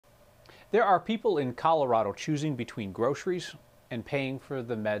There are people in Colorado choosing between groceries and paying for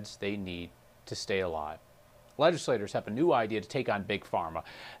the meds they need to stay alive. Legislators have a new idea to take on Big Pharma.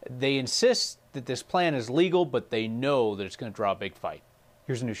 They insist that this plan is legal, but they know that it's going to draw a big fight.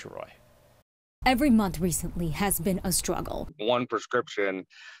 Here's Anusha Roy. Every month recently has been a struggle. One prescription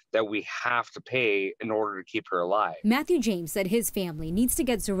that we have to pay in order to keep her alive. Matthew James said his family needs to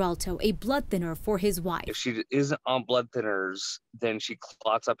get Xarelto, a blood thinner for his wife. If she isn't on blood thinners, then she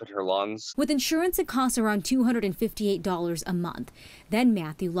clots up in her lungs. With insurance, it costs around $258 a month. Then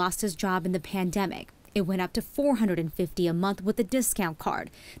Matthew lost his job in the pandemic. It went up to $450 a month with a discount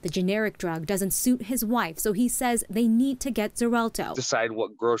card. The generic drug doesn't suit his wife, so he says they need to get Xarelto. Decide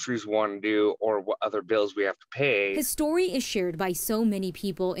what groceries we want to do or what other bills we have to pay. His story is shared by so many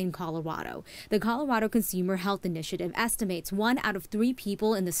people in Colorado. The Colorado Consumer Health Initiative estimates 1 out of 3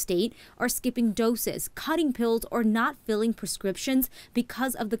 people in the state are skipping doses, cutting pills, or not filling prescriptions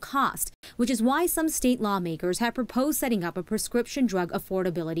because of the cost, which is why some state lawmakers have proposed setting up a prescription drug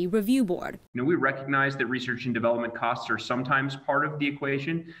affordability review board. We recognize that research and development costs are sometimes part of the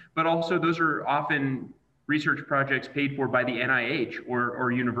equation, but also those are often research projects paid for by the NIH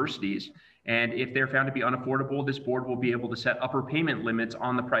or universities. And if they're found to be unaffordable, this board will be able to set upper payment limits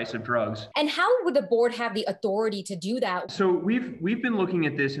on the price of drugs. And how would the board have the authority to do that? So we've been looking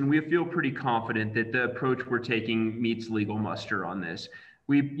at this, and we feel pretty confident that the approach we're taking meets legal muster on this.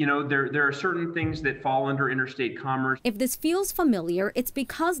 There are certain things that fall under interstate commerce. If this feels familiar, it's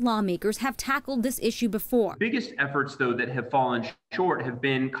because lawmakers have tackled this issue before. Biggest efforts, though, that have fallen short have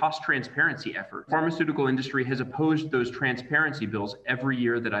been cost transparency efforts. Pharmaceutical industry has opposed those transparency bills every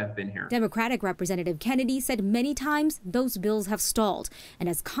year that I've been here. Democratic Representative Kennedy said many times those bills have stalled. And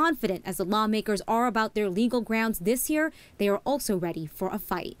as confident as the lawmakers are about their legal grounds this year, they are also ready for a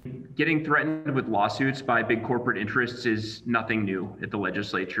fight. Getting threatened with lawsuits by big corporate interests is nothing new at the legislature.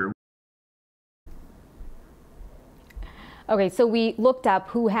 Okay, so we looked up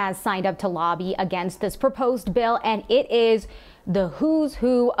who has signed up to lobby against this proposed bill, and it is the who's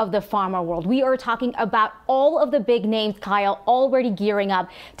who of the pharma world. We are talking about all of the big names, Kyle, already gearing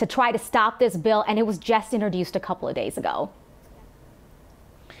up to try to stop this bill, and it was just introduced a couple of days ago.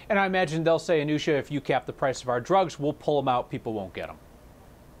 And I imagine they'll say, Anusha, if you cap the price of our drugs, we'll pull them out. People won't get them.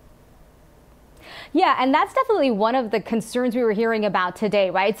 Yeah, and that's definitely one of the concerns we were hearing about today,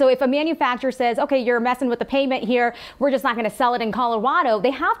 right? So if a manufacturer says, okay, you're messing with the payment here, we're just not going to sell it in Colorado,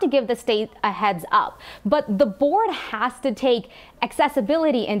 they have to give the state a heads up. But the board has to take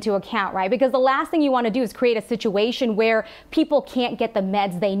accessibility into account, right? Because the last thing you want to do is create a situation where people can't get the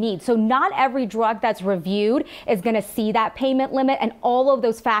meds they need. So not every drug that's reviewed is going to see that payment limit, and all of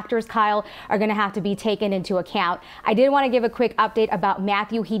those factors, Kyle, are going to have to be taken into account. I did want to give a quick update about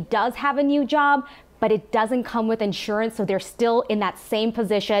Matthew. He does have a new job, but it doesn't come with insurance, so they're still in that same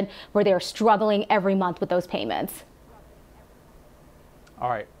position where they're struggling every month with those payments. All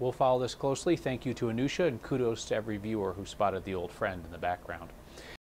right, we'll follow this closely. Thank you to Anusha, and kudos to every viewer who spotted the old friend in the background.